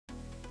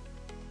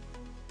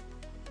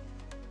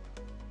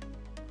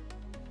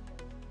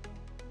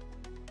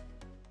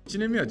1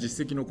年目は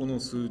実績のこ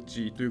の数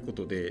値というこ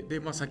とで、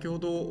先ほ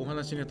どお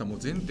話にあったもう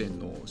全店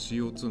の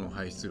CO2 の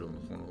排出量の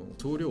この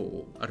総量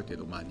をある程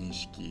度認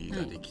識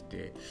ができ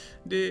て、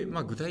で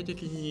具体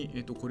的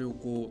にこれを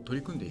取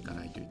り組んでいか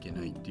ないといけ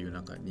ないっていう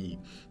中に、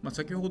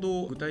先ほ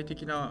ど具体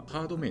的な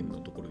ハード面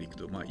のところでいく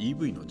と、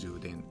EV の充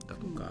電だ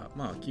とか、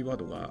キーワー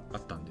ドがあ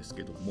ったんです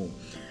けども、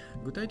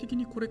具体的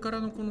にこれから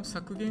のこの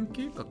削減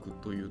計画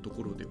というと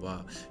ころで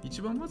は、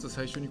一番まず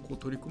最初に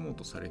取り組もう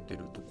とされてい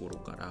るところ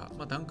か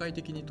ら、段階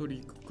的に取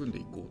り組んで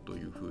いこうと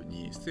いうふう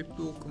にステッ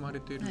プを組まれ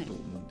ていると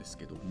思うんです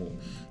けども、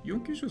イオ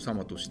ン九州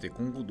様として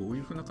今後どうい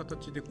うふうな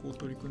形で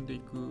取り組んでい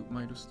く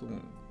マイルストー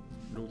ン、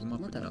ロードマ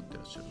ップになってい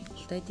らっしゃるんでしょう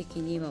か。具体的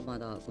にはま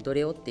だど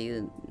れをってい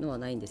うのは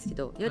ないんですけ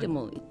ど、やはり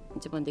もう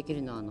一番でき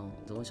るのは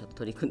御社と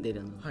取り組んでい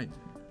る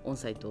オン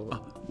サイト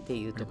って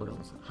いうところ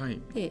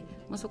で、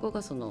そこ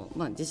が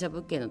自社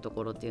物件のと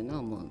ころっていうの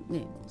はもう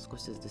ね、少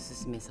しずつ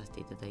進めさせ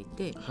ていただい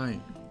て、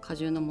過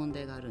重な問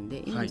題があるん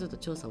で今ずっと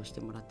調査をし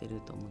てもらってい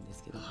ると思うんで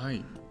すけど、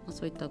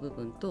そういった部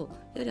分と、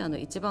やは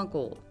り一番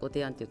ご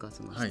提案というか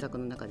施策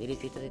の中で入れ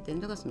ていただいてい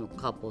るのが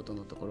カーポート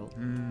のところで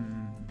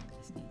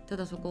すね。た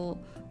だそ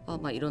こ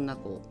はいろんな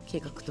計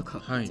画と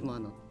か、いつも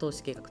投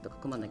資計画とか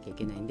組まなきゃい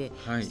けないんで、ち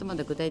ょっとま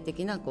だ具体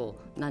的な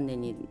何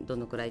年にど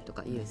のくらいと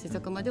かいう施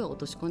策までは落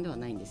とし込んでは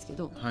ないんですけ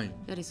ど、や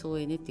はり総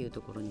エネっていう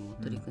ところにも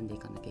取り組んでい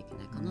かなきゃいけ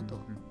ないかなと。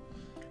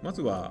ま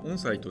ずはオン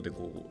サイトで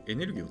エ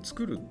ネルギーを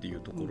作るってい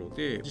うところ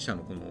で、自社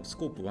のこのス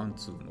コープ1、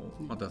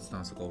2の脱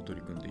炭素化を取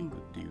り組んでいくっ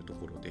ていうと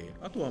ころで、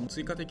あとは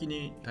追加的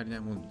に足りない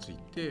ものについ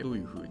てどう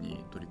いうふう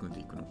に取り組ん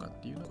でいくのかっ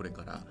ていうのをこれ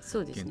から検討さ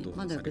れる。そうですね、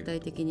まだ具体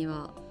的に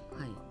は、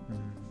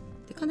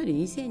でかなり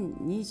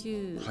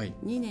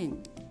2022年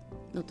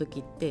の時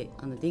って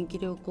電気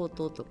料高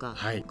騰とか、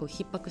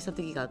逼迫した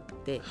時があっ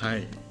て、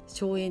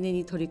省エネ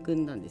に取り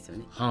組んだんですよ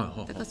ね。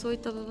だからそういっ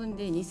た部分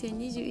で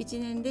2021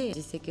年で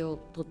実績を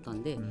取った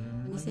んで、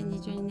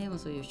2022年は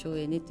そういう省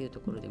エネっていうと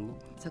ころでも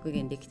削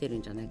減できてる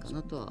んじゃないか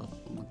なとは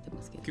思って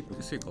ますけど。結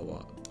構成果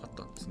はあっ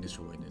たんですね、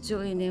省エネ。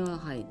省エネは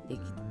で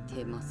き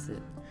てます。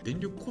電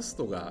力コス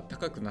トが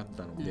高くなっ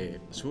たので、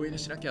省エネ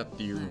しなきゃっ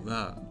ていうの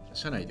が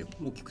社内で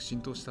大きく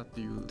浸透したって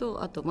いう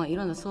と、あとい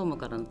ろんな総務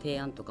からの提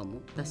案とかも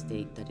出して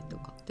いったりと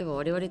か、例えば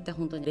我々って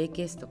本当に冷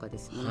ケースとかで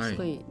すものす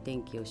ごい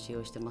電気を使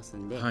用してます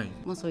んで、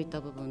そういった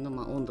部分の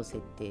温度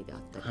設定であっ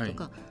たりと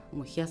か、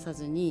もう冷やさ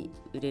ずに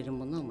売れる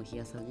ものはもう冷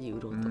やさずに売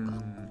ろうと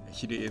か、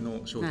比例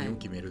の商品を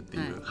決めるってい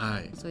う、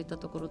そういった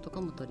ところと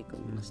かも取り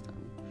組みましたね。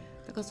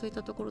だからそういっ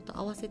たところと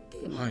合わせて、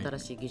新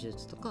しい技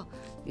術とか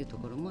いうと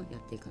ころもや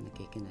っていかな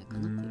きゃいけないか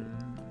なっていう。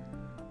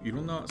い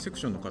ろんなセク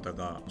ションの方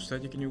が主体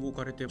的に動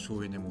かれて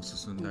省エネも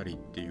進んだりっ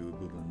ていう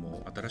部分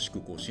も、新し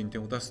く進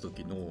展を出す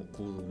時の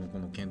行動のこ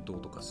の検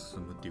討とか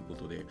進むっていうこ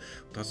とで、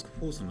タスク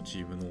フォースのチ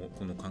ームの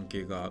この関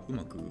係がう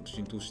まく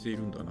浸透してい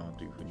るんだな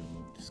というふうに思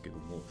うんですけど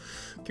も、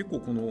結構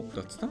この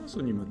脱炭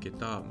素に向け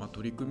た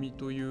取り組み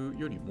という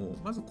よりも、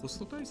まずコス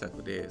ト対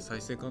策で再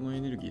生可能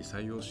エネルギー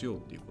採用しよ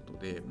うということ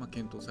で、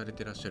検討され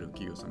ていらっしゃる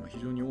企業様非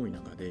常に多い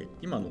中で、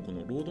今のこ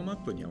のロードマッ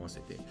プに合わ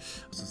せて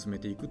進め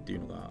ていくってい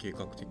うのが計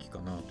画的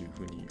かなという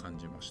ふうに感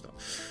じました。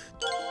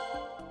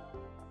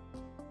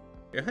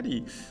やは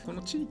りこ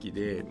の地域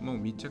でもう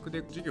密着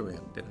で事業をや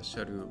ってらっし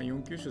ゃるイオ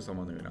ン九州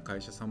様のような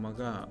会社様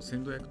が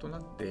先導役とな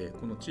って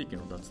この地域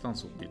の脱炭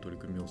素っていう取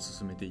り組みを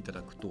進めていた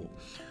だくと、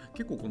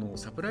結構この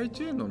サプライ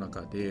チェーンの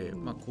中で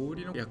小売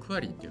りの役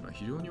割っていうのは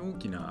非常に大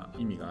きな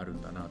意味がある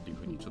んだなという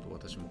ふうにちょっと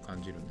私も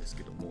感じるんです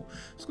けども、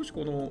少し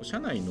この社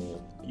内の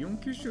イオン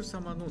九州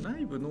様の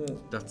内部の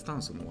脱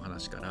炭素のお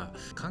話から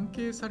関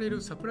係され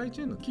るサプライ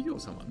チェーンの企業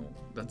様の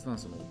脱炭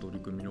素の取り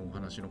組みのお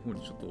話の方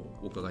にちょっと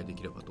お伺いで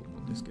きればと思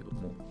うんですけど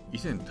も、以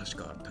前確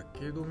か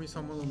武富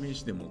様の名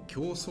刺でも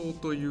競争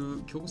とい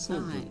う競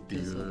争部ってい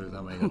う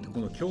名前があって、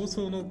この競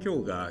争の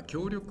競が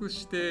協力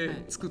し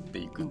て作って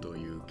いくと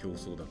いう競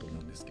争だと思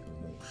うんですけど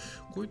も、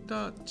こういっ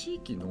た地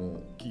域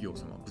の企業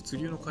様、物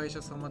流の会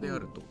社様であ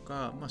ると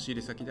か、仕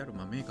入れ先であるメ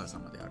ーカー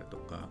様であると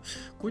か、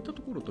こういった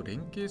ところと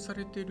連携さ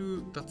れてい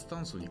る脱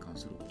炭素に関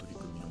する取り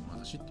組みのお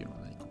話っていうの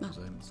は何かご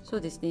ざいますか？そ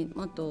うですね、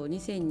あと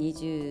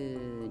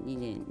2022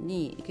年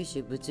に九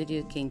州物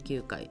流研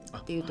究会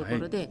っていうとこ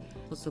ろで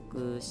発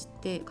足し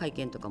て会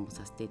見とかも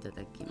させていた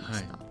だきま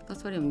した、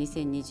それも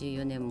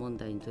2024年問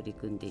題に取り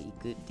組んでい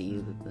くってい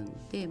う部分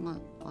で、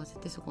合わせ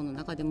てそこの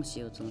中でも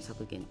CO2 の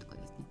削減とか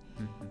ですね、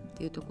っ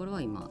ていうところ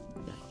は今や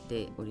っ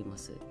ておりま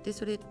す。で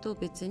それと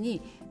別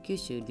に九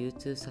州流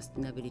通サス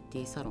テナビリテ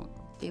ィサロンっ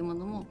ていうも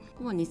のも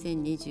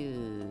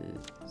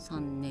2023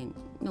年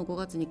の5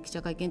月に記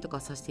者会見とか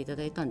させていた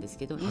だいたんです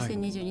けど、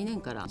2022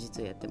年から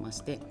実はやってま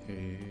して、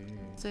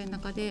そういう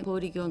中で小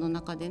売業の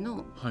中で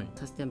の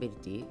サステナビリ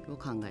ティを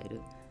考え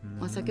る、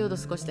先ほど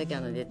少しだけ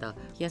出た冷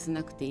やさ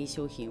なくていい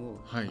商品を、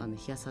冷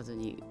やさず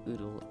に売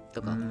ろう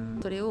とか、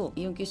それを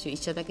イオン九州一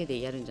社だけ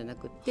でやるんじゃな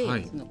くて、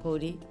その小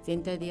売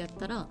全体でやっ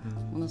たら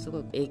ものす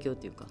ごい影響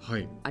というか、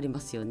ありま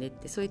すよねっ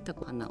て、そういった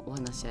お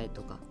話し合い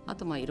とか、あ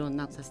といろん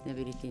なサステナ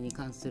ビリティに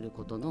関する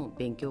ことの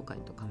勉強会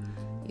とか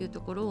いう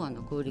ところを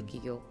小売企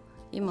業、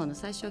今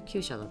最初は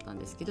9社だったん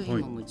ですけど、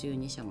今も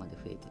12社まで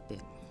増えて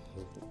て、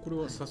これ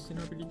はサステ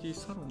ナビリティ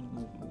サロン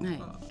の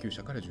方が9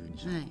社から12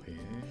社、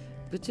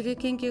物流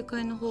研究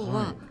会の方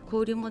は小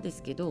売りもで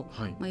すけど、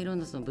いろん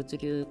なその物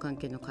流関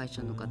係の会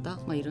社の方、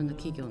いろんな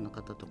企業の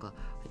方とか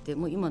で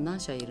もう今何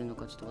社いるの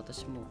かちょっと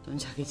私も存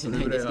じ上げて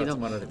ないんですけど、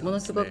もの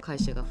すごく会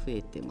社が増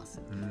えてま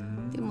す。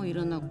でもい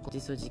ろんな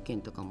実装実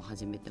験とかも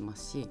始めてま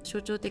すし、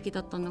象徴的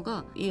だったの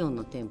がイオン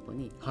の店舗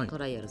にト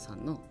ライアルさ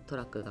んのト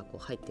ラックがこ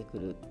う入ってく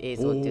る映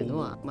像っていうの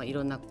は、い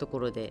ろんなとこ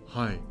ろで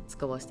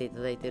使わせてい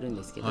ただいてるん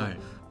ですけど、や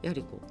は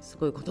りこうす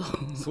ごいこと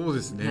そうで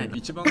すね、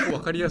一番こう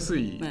分かりやす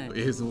い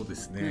映像で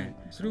すね。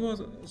それは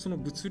その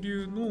物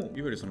流のいわ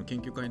ゆるその研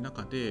究会の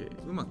中で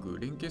うまく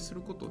連携する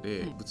こと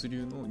で、物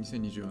流の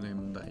2024年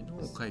問題の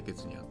解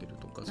決に当てる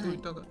とか、そういっ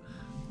た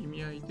意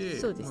味合いで、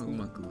う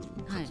まく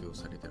活用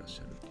されてらっし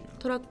ゃるっていう、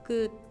トラッ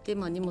クって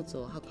荷物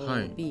を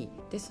運び、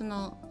でそ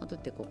の後っ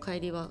てこう帰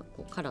りは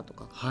こう空と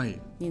か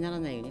になら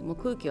ないように、もう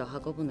空気を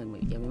運ぶのも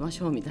やめま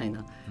しょうみたい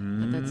な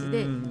形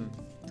で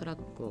トラッ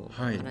クを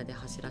空で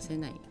走らせ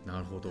ない、な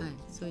るほど、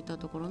そういった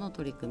ところの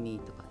取り組み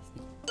とかです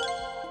ね。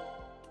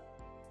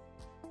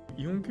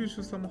イオン九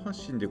州様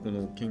発信でこ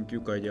の研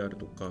究会である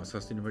とか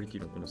サステナビリテ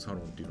ィのこのサロ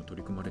ンっていうのを取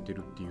り組まれてる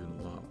っていう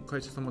のは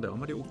会社様であ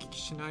まりお聞き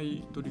しな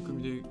い取り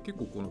組みで、結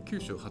構この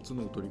九州初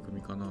の取り組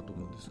みかなと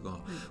思うんですが、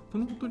こ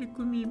の取り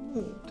組み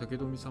も武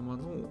富様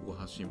のご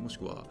発信、もし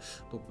くは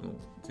トップの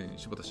前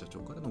柴田社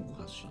長からのご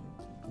発信、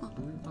ど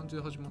ういう感じ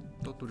で始まっ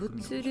た取り組みなん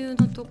ですか？物流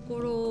のとこ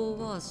ろ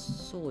は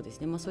そうです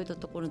ね、そういった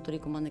ところに取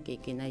り組まなきゃい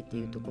けないと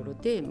いうところ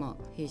で、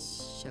弊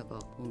社が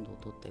温度を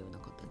取ったような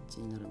形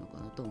になるのか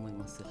なと思い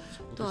ます。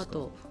あ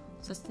と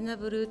サステナ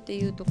ブルって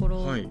いうとこ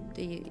ろ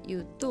でい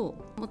う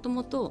と、もと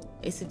もと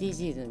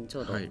SDGs にち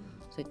ょうど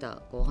そういっ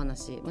たお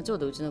話、ちょう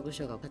どうちの部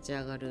署が立ち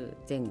上がる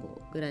前後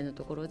ぐらいの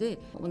ところで、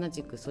同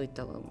じくそういっ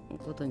たこ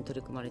とに取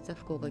り組まれてた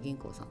福岡銀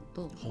行さん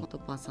とトッ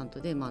パーさんと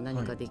で、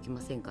何かでき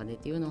ませんかねっ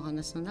ていうようなお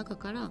話の中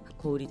から、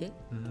小売りで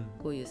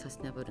こういうサス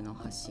テナブルの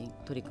発信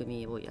取り組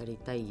みをやり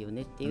たいよ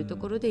ねっていうと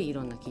ころで、い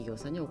ろんな企業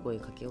さんにお声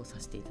かけをさ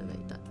せていただい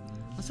た。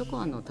そこ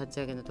は立ち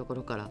上げのとこ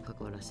ろから関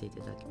わらせてい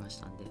ただきまし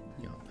たんで、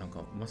いや、なん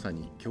かまさ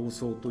に競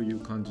争という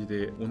感じ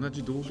で、同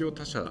じ同業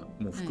他社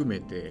も含め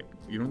て、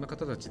いろんな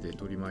方たちで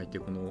取り巻いて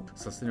この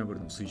サステナブル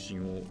の推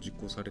進を実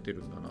行されて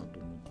るんだなと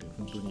思って、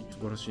本当に素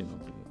晴らしいなと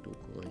思って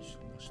お伺いし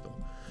ました。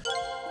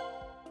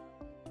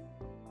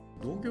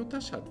同業他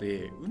社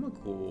でうま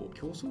くこう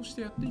競争し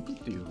てやっていくっ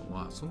ていうの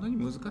はそんなに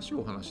難しい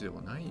お話では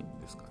ないんで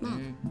すか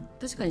ね。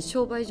確かに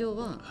商売上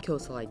は競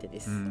争相手で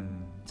す。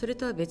それ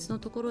とは別の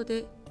ところ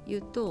で言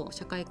うと、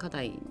社会課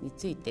題に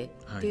ついて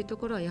っていうと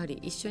ころはやはり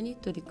一緒に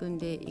取り組ん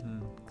でい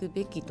く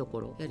べきとこ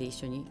ろ、やはり一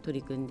緒に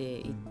取り組んで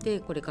いって、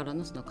これから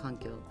のその環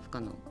境負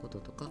荷のこと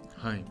とか、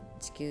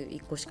地球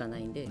1個しかな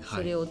いんで、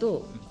それをど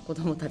う子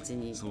どもたち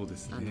にち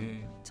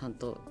ゃん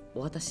とお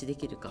渡しで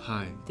きるか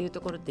っていう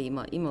ところって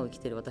今生き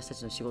てる私た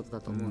ちの仕事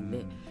だと思うん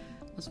で、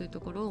そういう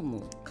ところをも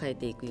う変え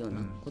ていくよう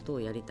なこと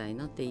をやりたい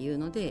なっていう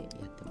のでや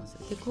ってます。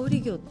で、小売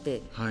業っ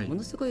ても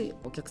のすごい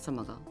お客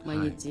様が毎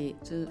日、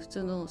普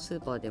通のス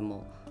ーパーで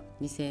も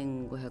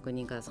2500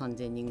人から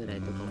3000人ぐら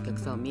いとかお客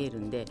様見える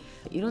んで、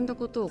いろんな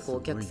ことをこう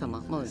お客様、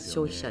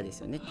消費者です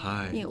よね、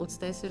にお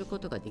伝えするこ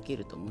とができ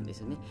ると思うんです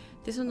よね。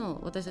で、そ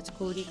の私たち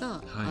小売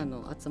が、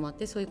集まっ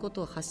てそういうこ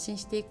とを発信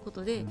していくこ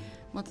とで、例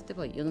え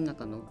ば世の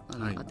中の、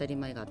当たり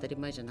前が当たり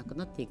前じゃなく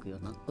なっていくよ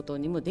うなこと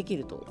にもでき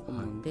ると思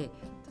うんで、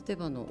例え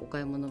ばお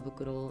買い物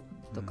袋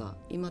とか、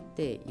今っ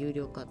て有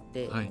料化っ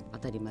て当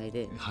たり前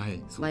で、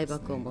マイバ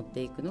ッグを持っ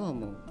ていくのは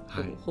もう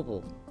ほ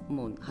ぼ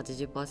もう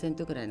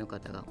 80% ぐらいの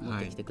方が持っ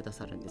てきてくだ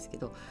さるんですけ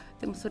ど、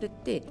でもそれっ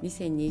て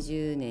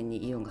2020年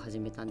にイオンが始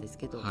めたんです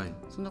けど、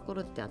その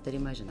頃って当たり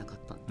前じゃなかっ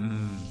た。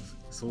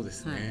そうで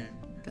すね、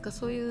だから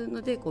そういう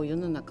のでこう世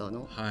の中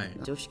の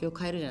常識を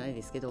変えるじゃない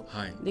ですけど、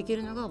でき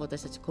るのが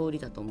私たち小売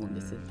だと思うん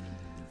です。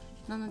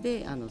なの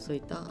でそうい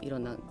ったいろ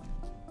んな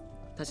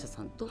他社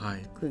さんと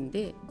組ん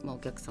で、お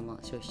客様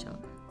消費者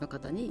の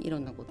方にいろ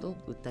んなことを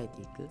訴え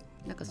ていく、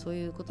なんかそう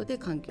いうことで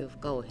環境負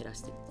荷を減ら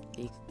して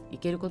い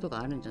けることが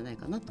あるんじゃない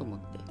かなと思っ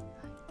て、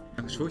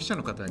なんか消費者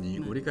の方に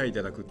ご理解い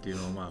ただくっていう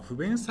のは、不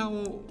便さ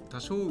を多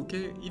少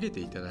受け入れて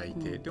いただい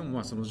て、で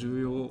もその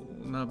重要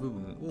な部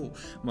分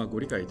をご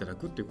理解いただ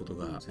くっていうこと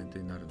が前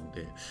提になるの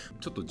で、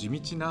ちょっと地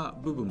道な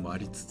部分もあ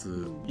りつ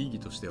つ、意義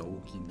としては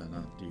大きいんだな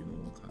っていう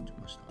のを感じ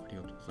ました。あり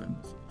がとうござい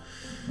ます。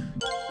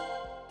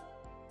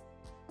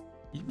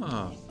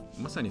今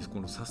まさにこ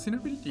のサステナ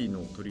ビリティ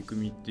の取り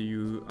組みってい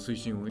う推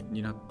進を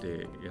担っ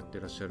てやって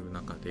らっしゃる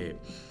中で、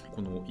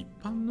この一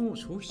般の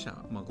消費者、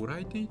ご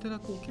来店いただ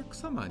くお客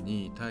様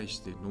に対し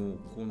ての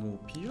この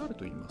PR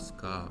といいます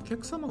か、お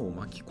客様を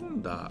巻き込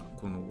んだ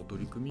このお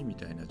取り組みみ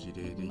たいな事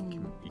例でい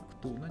く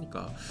と、何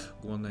か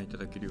ご案内いた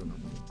だけるような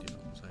ものっていうの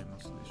はございま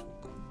すでしょ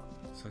うか。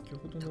先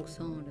ほどのたく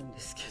さんあるんで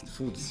すけど、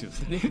そうですよ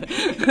ね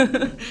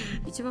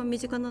一番身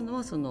近なの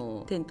はそ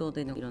の店頭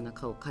でのいろんな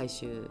顔回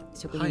収、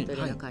食品ト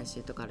レーの回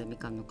収とか、アルミ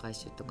缶の回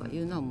収とかい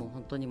うのはもう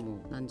本当にもう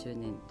何十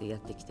年でや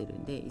ってきてる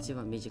んで、一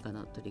番身近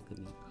な取り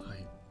組み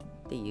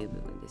っていう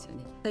部分ですよ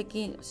ね。最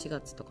近4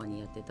月とかに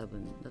やってた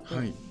分だと、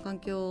環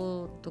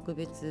境特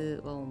別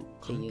和音っ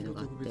ていうの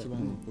があって、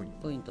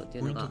ポイントって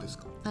いうのが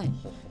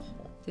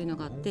というの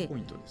があって、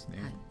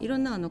いろ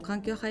んな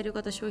環境配慮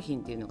型商品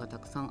っていうのがた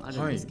くさんあ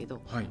るんですけ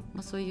ど、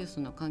そういうそ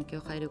の環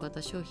境配慮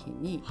型商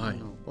品に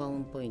和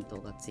音ポイント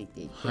がつい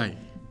ていて、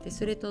で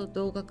それと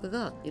同額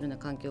がいろんな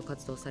環境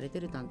活動されて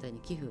いる団体に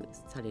寄付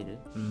される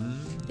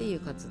っていう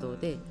活動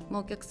で、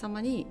お客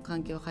様に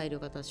環境配慮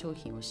型商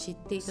品を知っ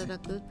ていただ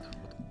くっ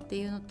て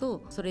いうの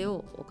と、それ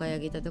をお買い上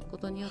げいただくこ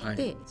とによっ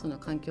て、その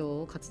環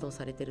境を活動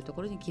されていると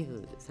ころに寄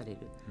付される。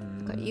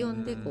だからイオ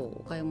ンで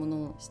お買い物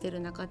をしている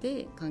中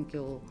で環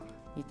境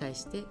に対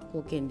して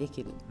貢献で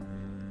きる、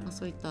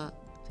そういった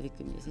取り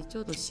組みですね。ち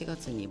ょうど4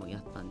月にもや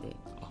ったんで。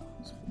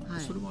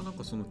それはなん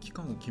かその期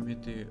間を決め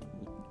て。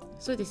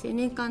そうですね、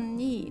年間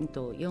に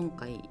4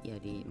回や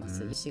りま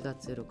す。4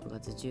月、6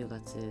月、10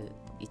月、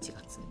1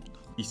月。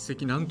一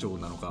石何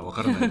鳥なのかわ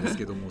からないんです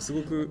けどもす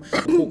ごく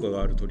効果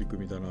がある取り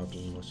組みだなと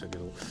思いましたけ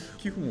ど、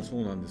寄付もそ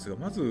うなんですが、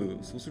まず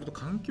そうすると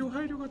環境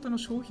配慮型の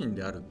商品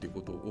であるっていう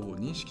ことを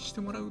認識し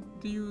てもらうっ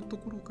ていうと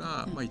ころ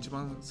が、一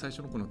番最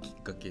初のこのき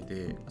っかけ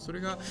で、そ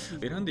れが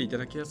選んでいた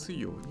だきやす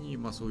いように、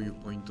そういう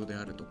ポイントで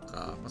あると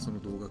か、その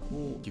同額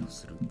を寄付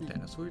するみたい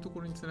な、そういうと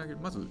ころにつなげる、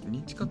まず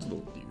認知活動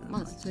っていう、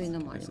そういうの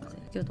もあります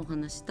ね。先ほどお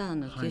話した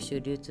九州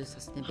流通サ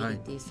ステナビリ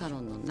ティサロ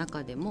ンの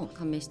中でも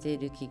加盟してい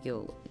る企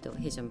業、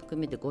弊社も含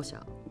めて5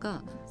社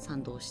が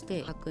賛同し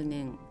て、昨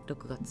年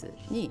6月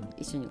に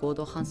一緒に合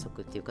同販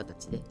促っていう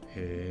形で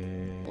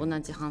同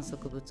じ販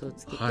促物を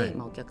つけて、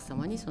お客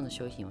様にその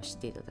商品を知っ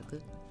ていただ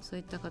く、そう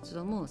いった活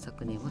動も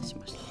昨年はし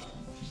ました。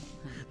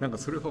なんか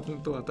それは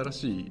本当新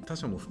しい他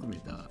社も含め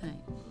た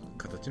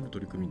形の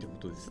取り組みというこ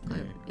とです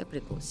ね。やっぱ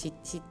り知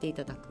ってい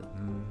ただく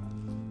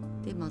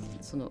で、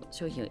その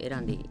商品を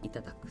選んでい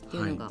ただくってい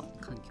うのが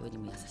環境に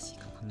も優しい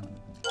かなと。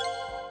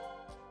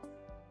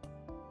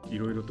い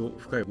ろいろと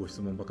深いご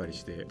質問ばかり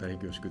して大変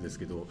恐縮です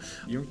けど、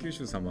イオン九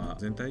州様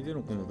全体で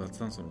のこの脱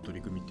炭素の取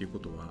り組みというこ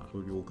とはお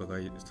伺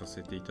いさ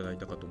せていただい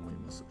たかと思い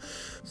ます。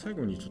最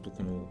後にちょっと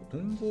この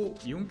今後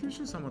イオン九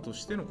州様と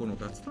してのこの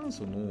脱炭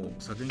素の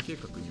削減計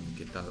画に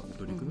向けた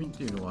取り組みっ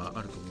ていうのは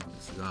あると思うん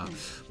ですが、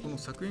この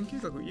削減計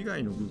画以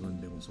外の部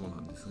分でもそうな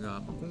んです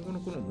が、今後の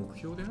この目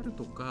標である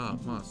とか、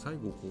最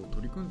後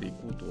取り組んでい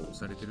こうと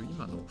されている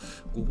今の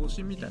ご方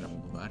針みたいなも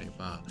のがあれ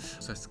ば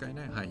差し支え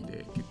ない範囲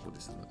で結構で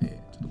すの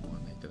で、ちょっとご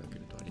案内いただけ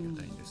るとありが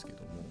たいんですけ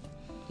ども、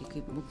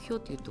目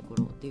標というとこ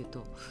ろでいう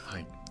と、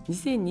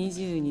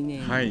2022年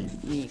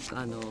に、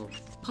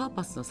パー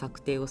パスの策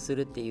定をす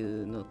るってい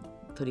うの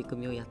取り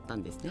組みをやった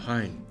んですね。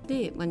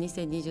で、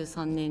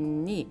2023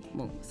年に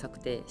もう策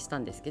定した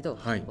んですけど、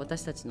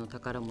私たちの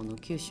宝物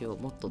九州を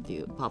もっとと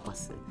いうパーパ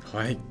ス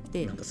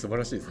で、なんか素晴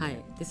らしいです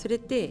ね。でそれっ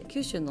て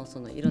九州の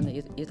いろんな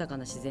豊か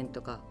な自然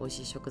とか美味し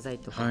い食材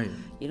とか、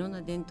いろん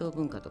な伝統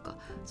文化とか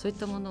そういっ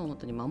たものを本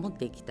当に守っ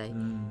ていきたい。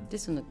で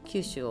その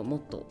九州をも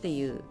っとって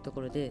いうと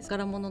ころで、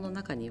宝物の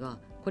中には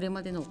これ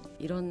までの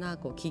いろんな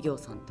企業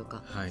さんと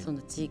か、そ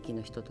の地域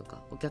の人と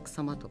かお客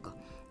様とか、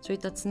そういっ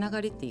たつな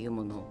がりっていう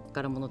ものを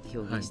宝物って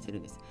表現して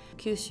るんです。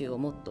九州を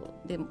もっと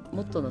で、も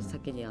っとの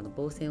先に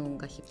防線音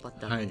が引っ張っ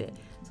てあって、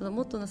その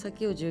もっとの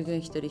先を従業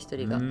員一人一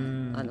人が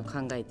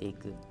考えてい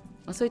く。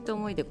そういった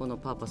思いでこの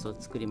パーパスを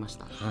作りまし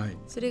た。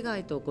それが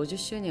50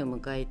周年を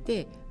迎え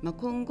て、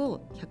今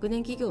後100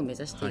年企業を目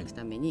指していく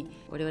ために、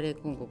我々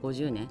今後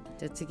50年、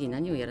じゃあ次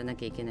何をやらな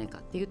きゃいけないか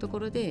っていうとこ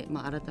ろで、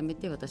改め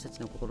て私たち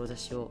の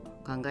志を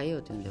考えよ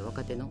うというので、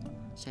若手の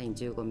社員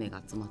15名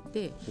が集まっ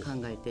て考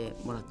えて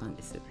もらったん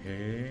です。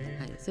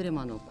それ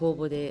も公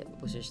募で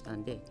募集した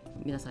んで、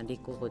皆さん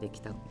立候補で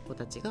きた子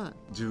たちが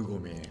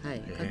15名、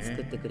が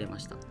作ってくれま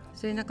した。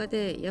そういう中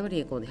でやは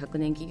り100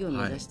年企業を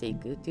目指してい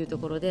くっていうと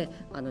ころで、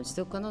持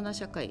続可能な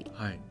社会、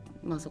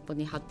そこ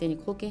に発展に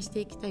貢献し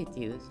ていきたいと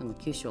いう、その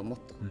九州をもっ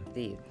とっ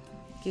ていう、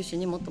九州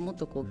にもっともっ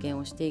と貢献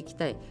をしていき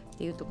たいっ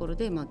ていうところ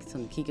で、その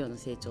企業の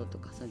成長と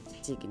かその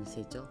地域の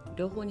成長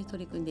両方に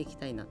取り組んでいき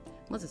たいな、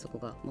まずそこ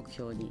が目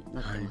標に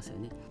なってますよ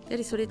ね。やは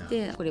りそれっ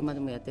てこれまで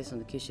もやってるそ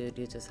の九州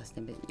流通サステ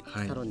ナビリテ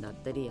ィサロンだっ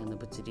たり、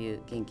物流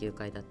研究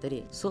会だった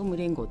り、総務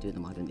連合という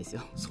のもあるんです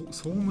よ。総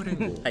務連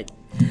合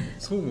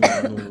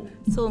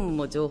総務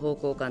も情報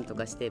交換と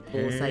かして防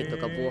災と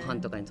か防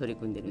犯とかに取り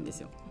組んでるんで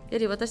すよ。やは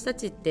り私た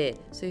ちって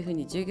そういうふう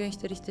に従業員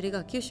一人一人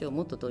が九州を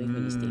もっとどういうふう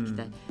にしていき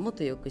たい、もっ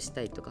と良くし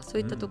たいとか、そ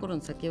ういったところ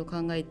の先を考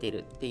えてい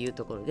るっていう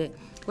ところで、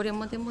これ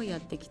までもや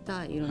ってき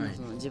たいろんな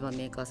その地場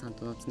メーカーさん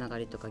とのつなが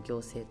りとか、行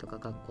政とか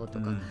学校と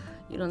か、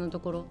いろんなと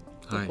ころ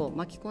を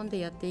巻き込んで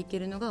やっていけ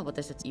るのが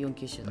私たちイオン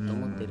九州だと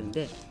思ってるん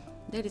で、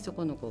やはりそ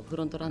このフ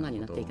ロントランナーに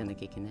なっていかな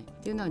きゃいけないっ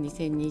ていうのは、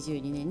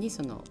2022年に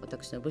その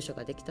私の部署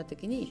ができた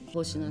時に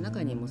方針の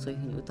中にもそういう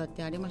ふうに歌っ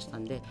てありました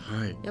んで、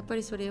やっぱ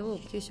りそれを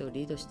九州を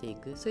リードしてい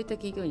く、そういった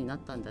企業になっ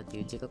たんだって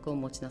いう自覚を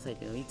持ちなさい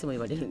というのをいつも言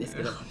われるんです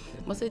けど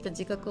そういった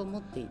自覚を持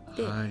っていっ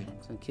て、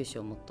その九州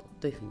をもっと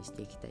どういうふうにし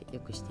ていきたい、良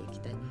くしていき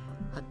たい、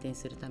発展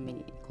するため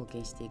に貢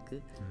献してい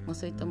く、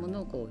そういったも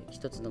のを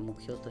一つの目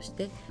標とし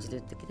て持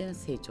続的な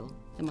成長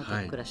で、ま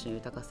た暮らしの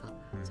豊かさ、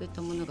そういっ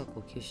たものが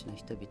九州の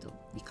人々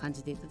に感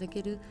じていただ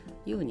ける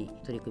ように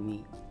取り組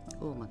み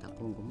をまた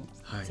今後も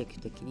積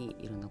極的に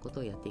いろんなこ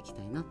とをやっていき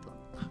たいなと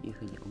いう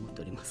ふうに思っ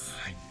ております。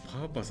パ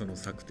ーパスの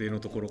策定の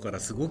ところから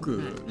すごく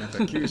なん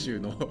か九州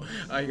の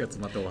愛が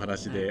詰まったお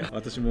話で、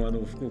私も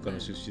福岡の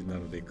出身な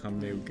ので感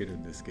銘を受ける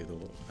んですけど、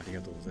あり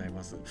がとうござい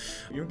ます。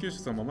イオン九州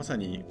様、まさ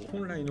に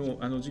本来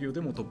の事業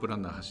でもトップラ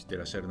ンナー走ってい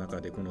らっしゃる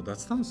中で、この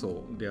脱炭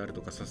素である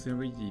とかサステナ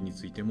ビリティに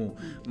ついても、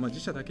自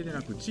社だけで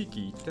なく地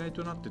域一体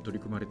となって取り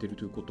組まれている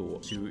ということを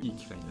知るいい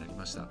機会になり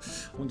ました。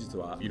本日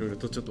はいろいろ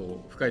とちょっ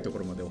と深いとこ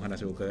ろまでお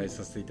話をお伺い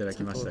させていただ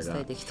きましたが、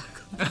伝えてきた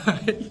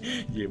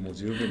いえ、もう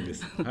十分で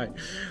す。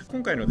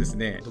今回のです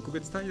ね、特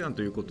別対談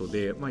ということ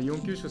で、イオ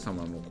ン九州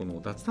様のこ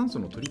の脱炭素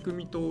の取り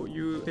組みとい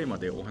うテーマ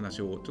でお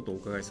話をちょっとお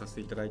伺いさせ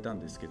ていただいたん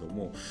ですけど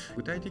も、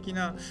具体的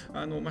な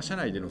社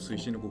内での推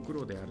進のご苦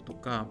労であると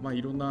か、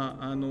いろんな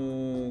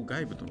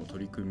外部との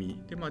取り組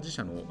みで、自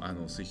社の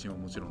推進は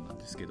もちろんなん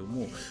ですけど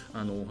も、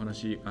お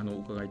話お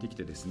伺いでき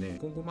てですね、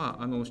今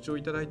後視聴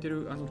いただいてい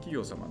る企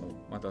業様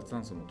の脱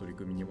炭素の取り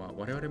組みには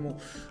我々も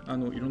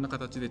いろんな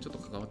形でちょっと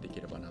関わっていけ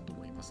ればなと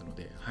思いますの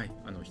で、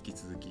引き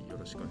続きよ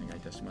ろしくお願いい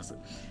たします。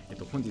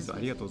本日はあ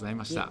りがとうござい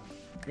ました。あ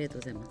りがと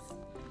うございま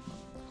す。